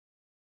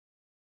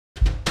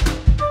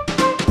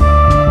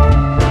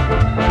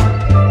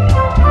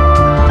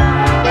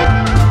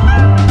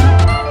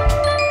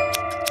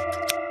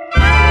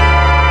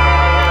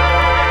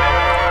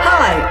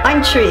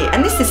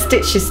this is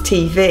Stitchless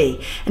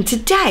TV, and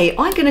today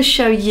I'm going to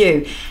show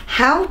you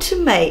how to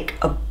make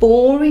a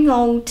boring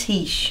old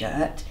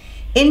t-shirt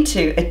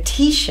into a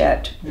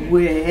t-shirt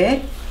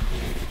with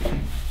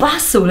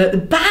bustle at the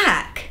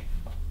back.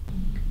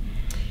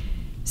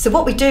 So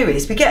what we do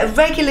is we get a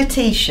regular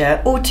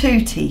t-shirt or two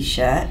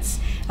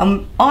t-shirts,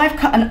 and I've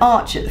cut an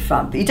arch at the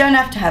front, but you don't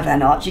have to have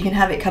an arch, you can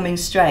have it coming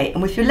straight,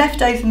 and with your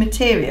leftover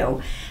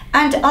material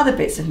and other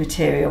bits of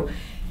material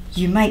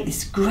you make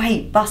this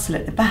great bustle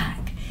at the back.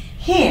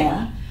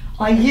 Here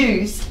I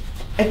used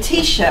a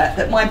t-shirt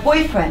that my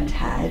boyfriend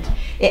had.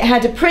 It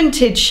had a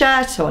printed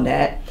shirt on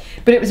it,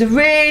 but it was a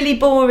really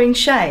boring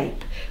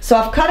shape. So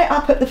I've cut it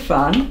up at the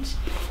front,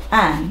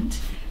 and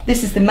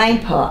this is the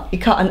main part. You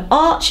cut an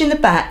arch in the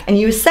back and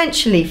you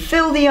essentially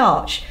fill the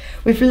arch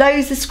with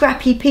loads of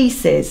scrappy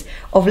pieces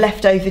of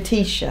leftover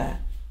t-shirt.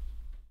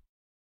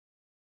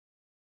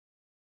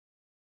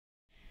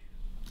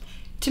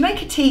 To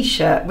make a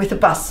t-shirt with a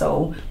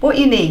bustle, what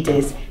you need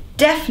is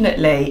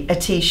definitely a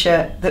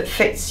t-shirt that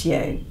fits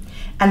you.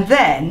 And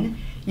then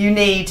you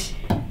need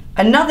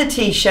another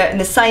t-shirt in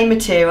the same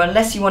material,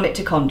 unless you want it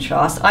to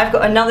contrast. I've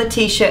got another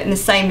t-shirt in the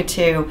same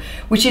material,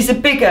 which is a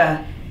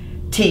bigger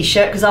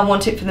t-shirt because I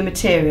want it for the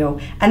material.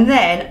 And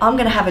then I'm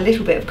going to have a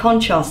little bit of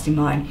contrast in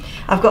mine.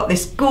 I've got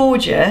this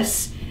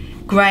gorgeous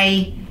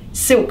grey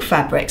silk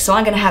fabric, so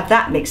I'm going to have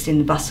that mixed in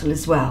the bustle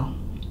as well.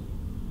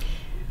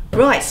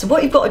 Right, so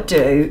what you've got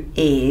to do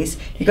is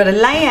you've got to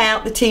lay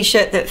out the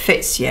t-shirt that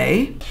fits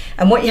you,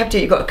 and what you have to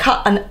do, you've got to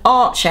cut an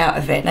arch out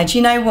of it. Now, do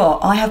you know what?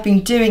 I have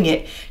been doing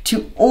it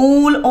to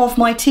all of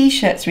my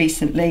t-shirts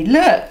recently.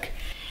 Look.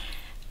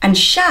 And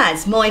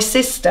Shaz, my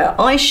sister,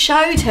 I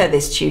showed her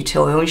this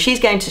tutorial, and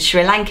she's going to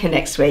Sri Lanka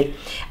next week,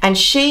 and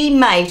she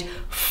made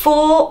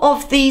 4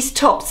 of these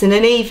tops in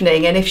an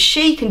evening, and if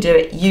she can do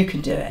it, you can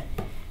do it.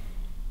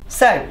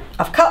 So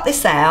I've cut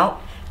this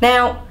out.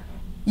 Now,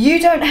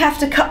 you don't have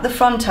to cut the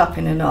front up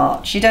in an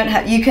arch. You can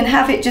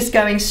have it just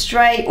going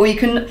straight, or you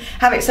can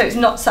have it so it's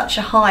not such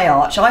a high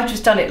arch. I've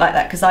just done it like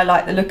that because I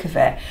like the look of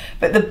it.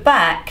 But the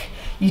back,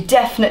 you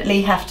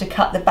definitely have to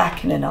cut the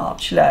back in an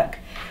arch, look.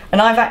 And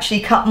I've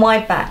actually cut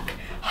my back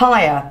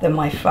higher than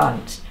my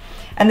front.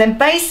 And then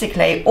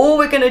basically all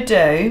we're going to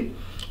do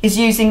is,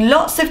 using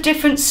lots of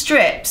different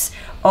strips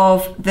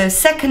of the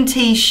second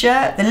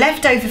t-shirt, the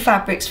leftover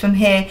fabrics from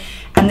here,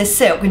 and the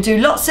silk. We do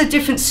lots of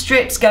different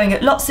strips going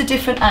at lots of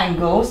different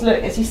angles.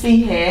 Look, as you see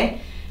here,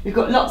 we've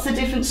got lots of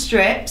different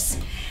strips.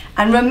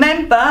 And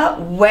remember,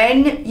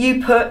 when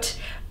you put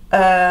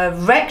a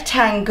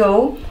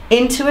rectangle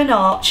into an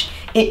arch,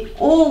 it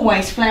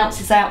always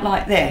flounces out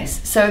like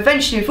this. So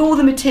eventually, with all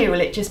the material,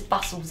 it just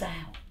bustles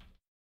out.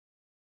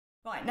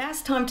 Right, now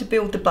it's time to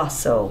build the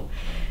bustle.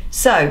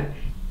 So,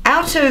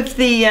 out of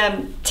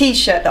the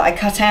t-shirt that I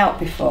cut out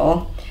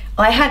before,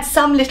 I had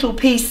some little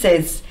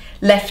pieces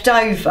left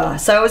over,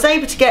 so I was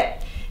able to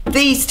get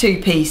these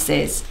 2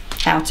 pieces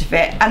out of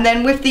it. And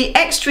then with the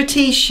extra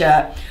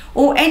t-shirt,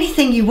 or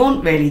anything you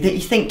want really that you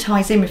think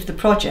ties in with the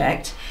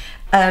project,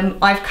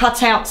 I've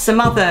cut out some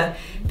other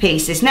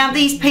pieces. Now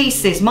these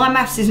pieces, my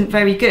maths isn't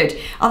very good.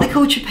 Are they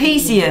called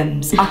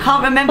trapeziums? I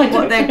can't remember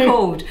what they're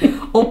called.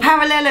 Or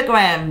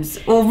parallelograms,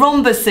 or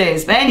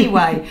rhombuses, but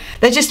anyway,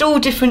 they're just all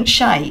different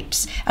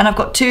shapes. And I've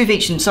got 2 of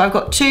each of them. So I've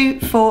got 2,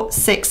 4,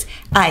 6,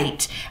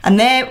 8. And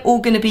they're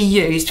all going to be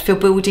used for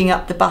building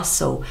up the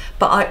bustle.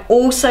 But I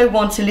also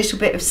want a little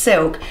bit of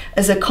silk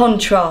as a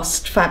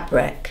contrast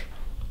fabric.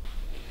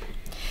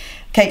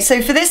 Okay,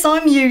 so for this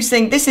I'm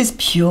using, this is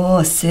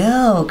pure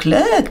silk,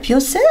 look,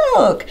 pure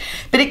silk.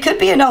 But it could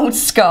be an old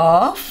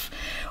scarf,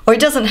 or it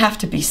doesn't have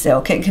to be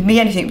silk, it can be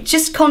anything.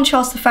 Just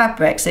contrast the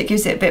fabric so it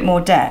gives it a bit more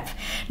depth.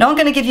 Now I'm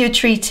going to give you a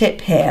tree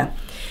tip here.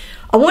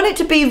 I want it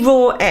to be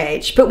raw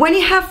edge, but when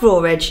you have raw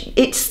edge,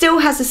 it still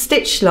has a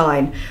stitch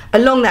line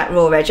along that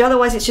raw edge,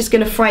 otherwise it's just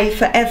going to fray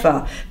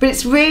forever. But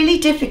it's really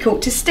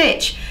difficult to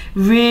stitch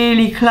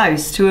really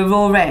close to a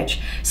raw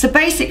edge. So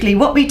basically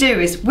what we do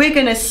is we're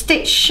going to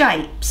stitch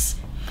shapes.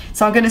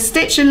 So I'm going to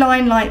stitch a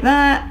line like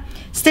that,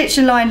 stitch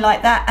a line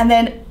like that, and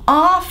then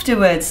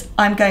afterwards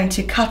I'm going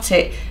to cut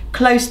it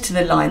close to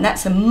the line.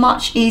 That's a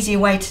much easier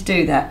way to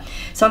do that.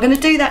 So I'm going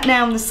to do that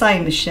now on the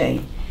sewing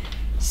machine.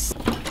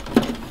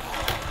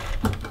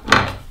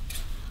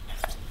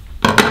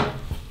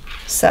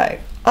 So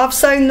I've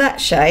sewn that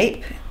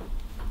shape,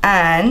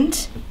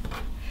 and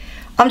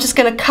I'm just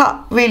going to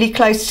cut really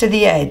close to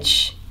the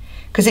edge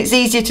because it's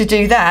easier to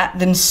do that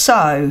than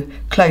sew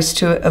close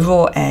to a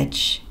raw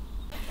edge.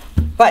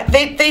 Right,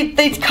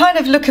 they kind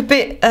of look a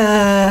bit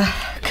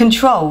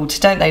controlled,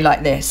 don't they,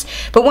 like this?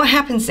 But what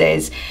happens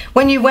is,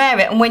 when you wear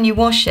it and when you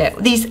wash it,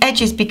 these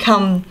edges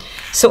become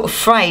sort of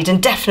frayed,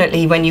 and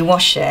definitely when you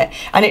wash it,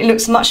 and it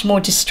looks much more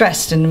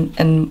distressed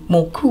and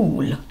more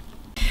cool.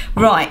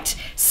 Right,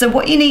 so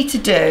what you need to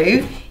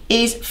do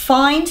is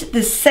find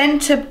the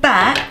centre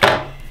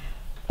back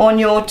on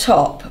your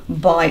top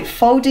by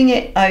folding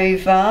it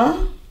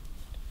over,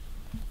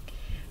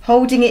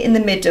 holding it in the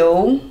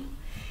middle,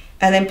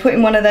 and then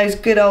putting one of those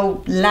good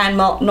old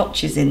landmark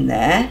notches in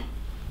there.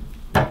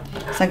 So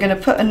I'm going to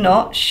put a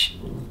notch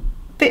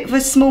bit of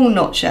a small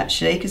notch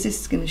actually, because this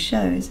is going to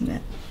show, isn't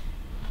it?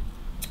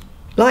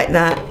 Like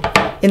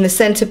that, in the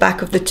centre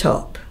back of the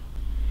top.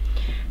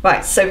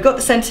 Right, so we've got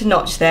the centre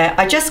notch there.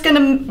 I'm just going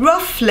to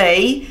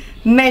roughly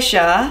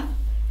measure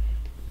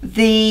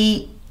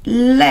the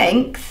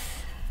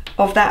length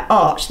of that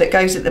arch that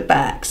goes at the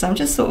back. So I'm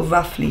just sort of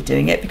roughly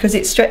doing it because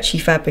it's stretchy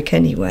fabric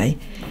anyway.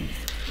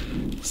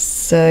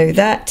 So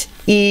that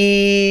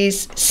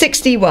is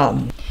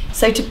 61.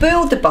 So to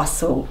build the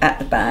bustle at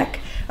the back,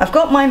 I've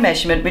got my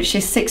measurement, which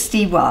is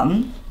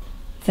 61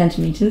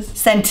 centimetres.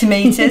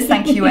 Centimetres,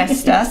 thank you,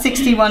 Esther.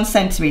 61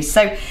 centimetres.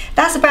 So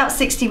that's about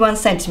 61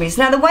 centimetres.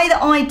 Now the way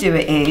that I do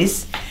it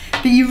is,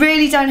 but you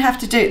really don't have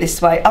to do it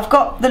this way. I've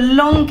got the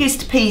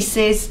longest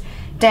pieces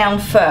down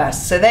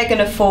first, so they're going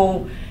to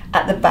fall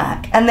at the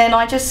back, and then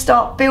I just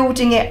start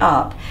building it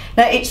up.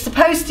 Now it's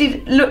supposed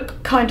to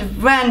look kind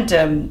of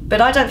random, but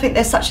I don't think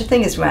there's such a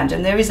thing as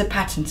random. There is a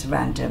pattern to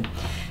random.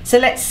 So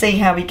let's see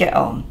how we get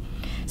on.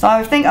 So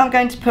I think I'm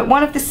going to put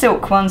one of the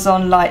silk ones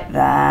on like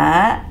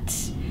that,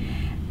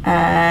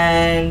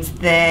 and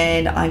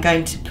then I'm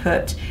going to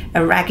put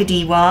a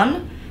raggedy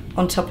one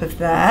on top of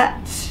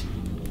that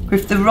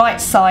with the right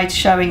side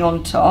showing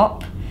on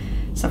top.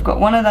 So I've got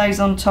one of those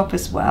on top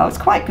as well. It's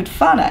quite good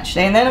fun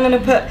actually. And then I'm going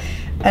to put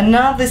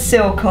another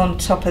silk on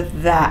top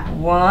of that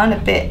one, a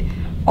bit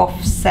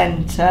off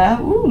centre.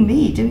 Ooh,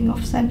 me doing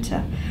off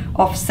centre.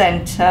 Off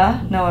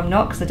centre. No, I'm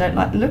not, because I don't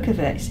like the look of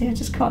it. See, I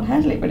just can't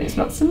handle it when it's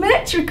not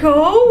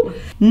symmetrical.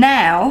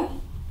 Now,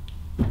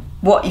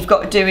 what you've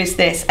got to do is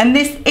this, and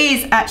this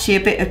is actually a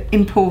bit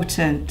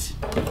important.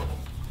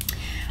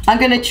 I'm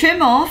going to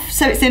trim off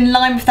so it's in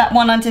line with that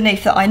one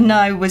underneath that I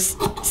know was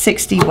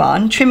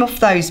 61. Trim off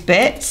those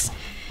bits.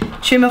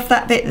 Trim off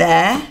that bit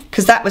there,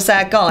 because that was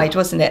our guide,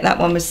 wasn't it? That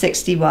one was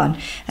 61,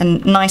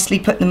 and nicely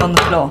put them on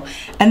the floor.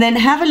 And then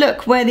have a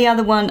look where the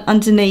other one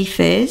underneath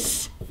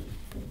is.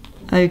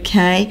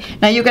 Okay,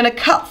 now you're going to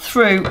cut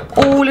through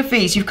all of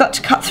these. You've got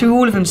to cut through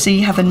all of them so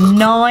you have a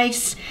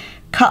nice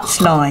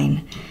cut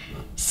line.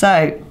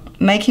 So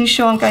making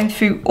sure I'm going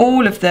through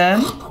all of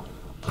them,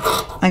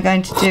 I'm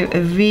going to do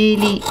a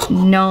really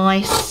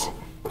nice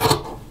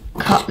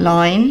cut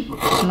line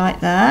like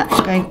that,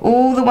 going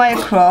all the way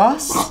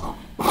across.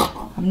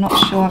 I'm not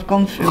sure I've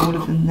gone through all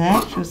of them there.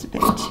 It feels a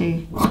bit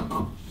too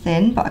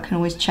thin, but I can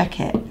always check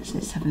it. So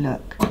let's have a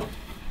look.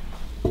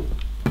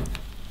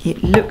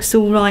 It looks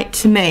all right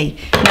to me.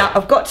 Now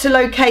I've got to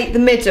locate the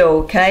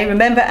middle, okay?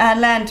 Remember our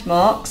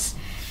landmarks.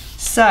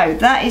 So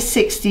that is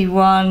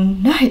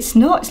 61. No, it's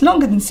not. It's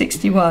longer than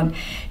 61.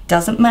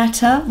 Doesn't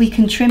matter. We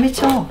can trim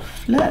it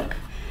off. Look,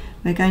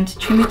 we're going to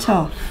trim it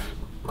off.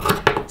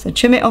 So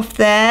trim it off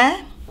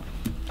there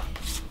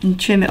and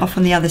trim it off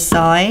on the other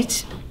side.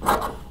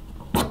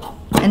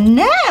 And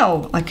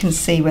now I can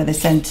see where the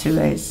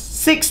centre is.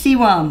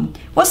 61.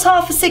 What's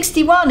half of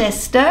 61,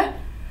 Esther?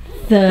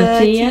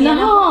 30 and a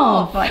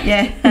half. Right,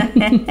 yeah.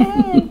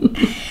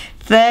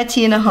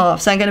 30 and a half.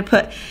 So I'm going to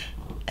put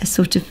a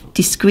sort of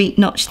discreet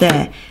notch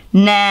there.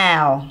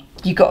 Now,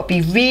 you've got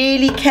to be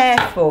really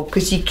careful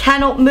because you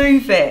cannot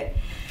move it.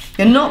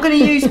 You're not going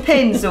to use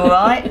pins, all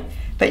right?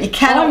 But you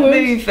cannot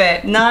move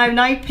it. No,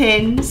 no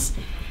pins.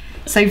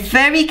 So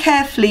very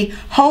carefully,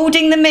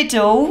 holding the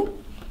middle,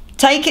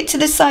 take it to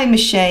the sewing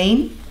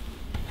machine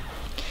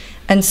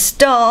and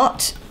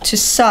start to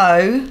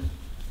sew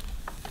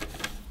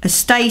a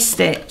stay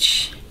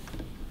stitch.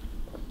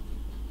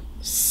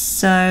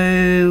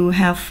 So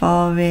how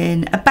far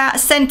in? About 1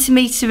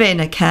 centimetre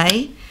in,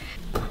 okay?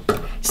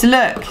 So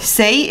look,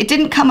 see, it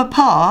didn't come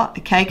apart,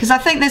 okay, because I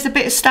think there's a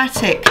bit of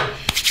static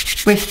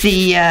with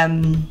the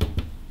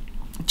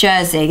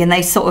jersey and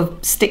they sort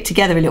of stick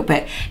together a little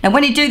bit. Now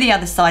when you do the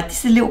other side,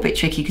 this is a little bit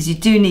tricky because you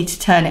do need to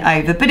turn it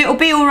over, but it'll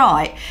be all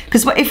right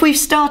because if we've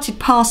started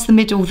past the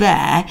middle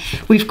there,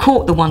 we've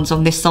caught the ones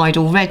on this side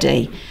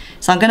already.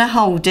 So I'm going to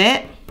hold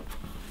it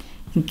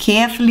and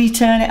carefully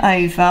turn it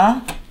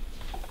over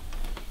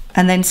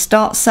and then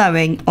start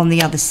sewing on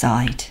the other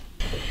side.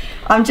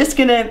 I'm just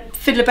going to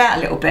fiddle about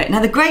a little bit.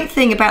 Now the great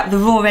thing about the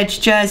raw edge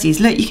jersey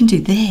is, look, you can do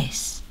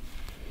this.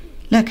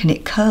 Look, and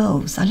it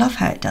curls. I love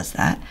how it does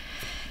that.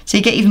 So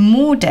you get even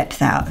more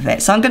depth out of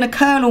it. So I'm going to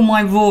curl all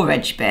my raw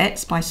edge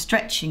bits by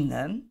stretching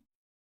them.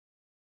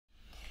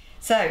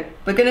 So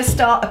we're going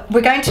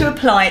to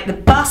apply the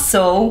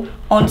bustle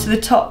onto the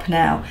top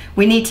now.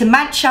 We need to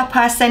match up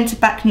our centre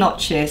back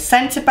notches.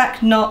 Centre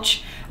back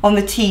notch on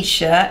the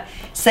t-shirt,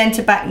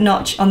 centre back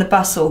notch on the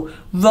bustle.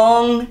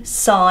 Wrong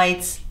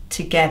sides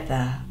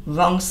together.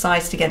 Wrong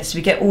sides together. So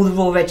we get all the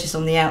raw edges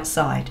on the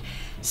outside.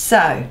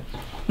 So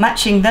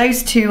matching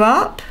those two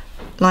up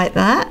like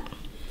that.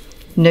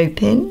 No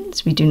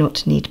pins. We do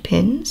not need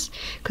pins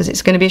because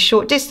it's going to be a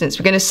short distance.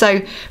 We're going to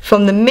sew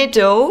from the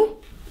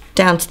middle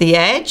down to the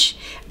edge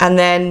and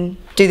then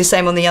do the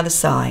same on the other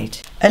side.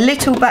 A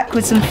little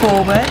backwards and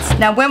forwards.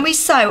 Now when we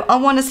sew, I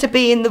want us to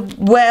be in the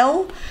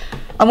well.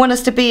 I want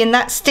us to be in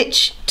that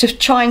stitch, to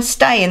try and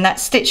stay in that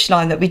stitch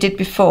line that we did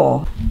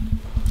before.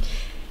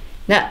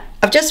 Now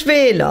I've just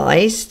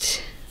realised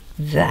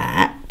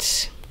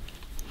that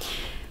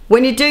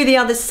when you do the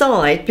other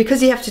side,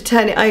 because you have to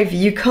turn it over,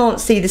 you can't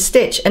see the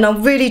stitch, and I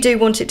really do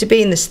want it to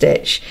be in the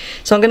stitch,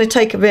 so I'm going to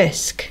take a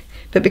risk,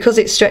 but because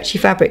it's stretchy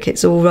fabric,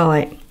 it's all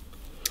right.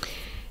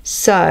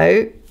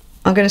 So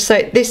I'm going to sew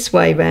it this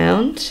way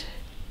round,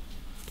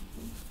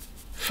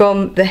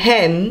 from the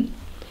hem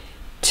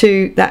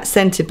to that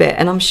centre bit,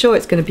 and I'm sure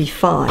it's going to be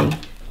fine.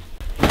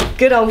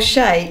 Good old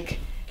shake.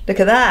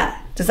 Look at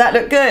that. Does that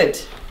look good?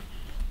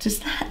 Does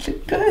that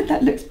look good?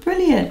 That looks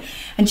brilliant.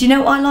 And do you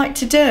know what I like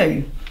to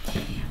do?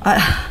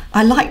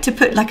 I like to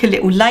put like a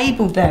little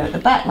label there at the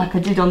back, like I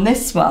did on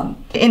this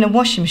one. In a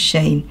washing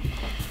machine,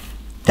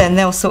 then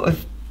they'll sort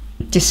of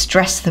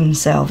distress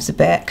themselves a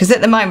bit, because at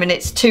the moment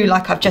it's too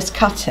like I've just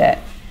cut it.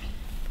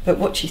 But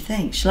what do you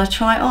think? Shall I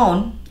try it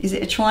on? Is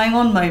it a trying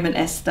on moment,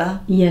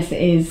 Esther? Yes,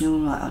 it is. All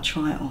right, I'll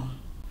try it on.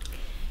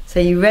 So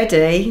you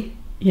ready?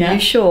 Yeah. Are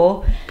you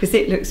sure? Because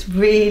it looks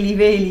really,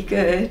 really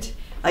good.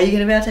 Are you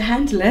going to be able to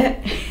handle it?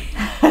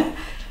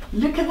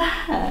 Look at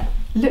that.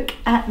 Look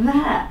at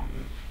that.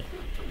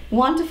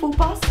 Wonderful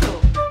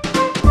bustle.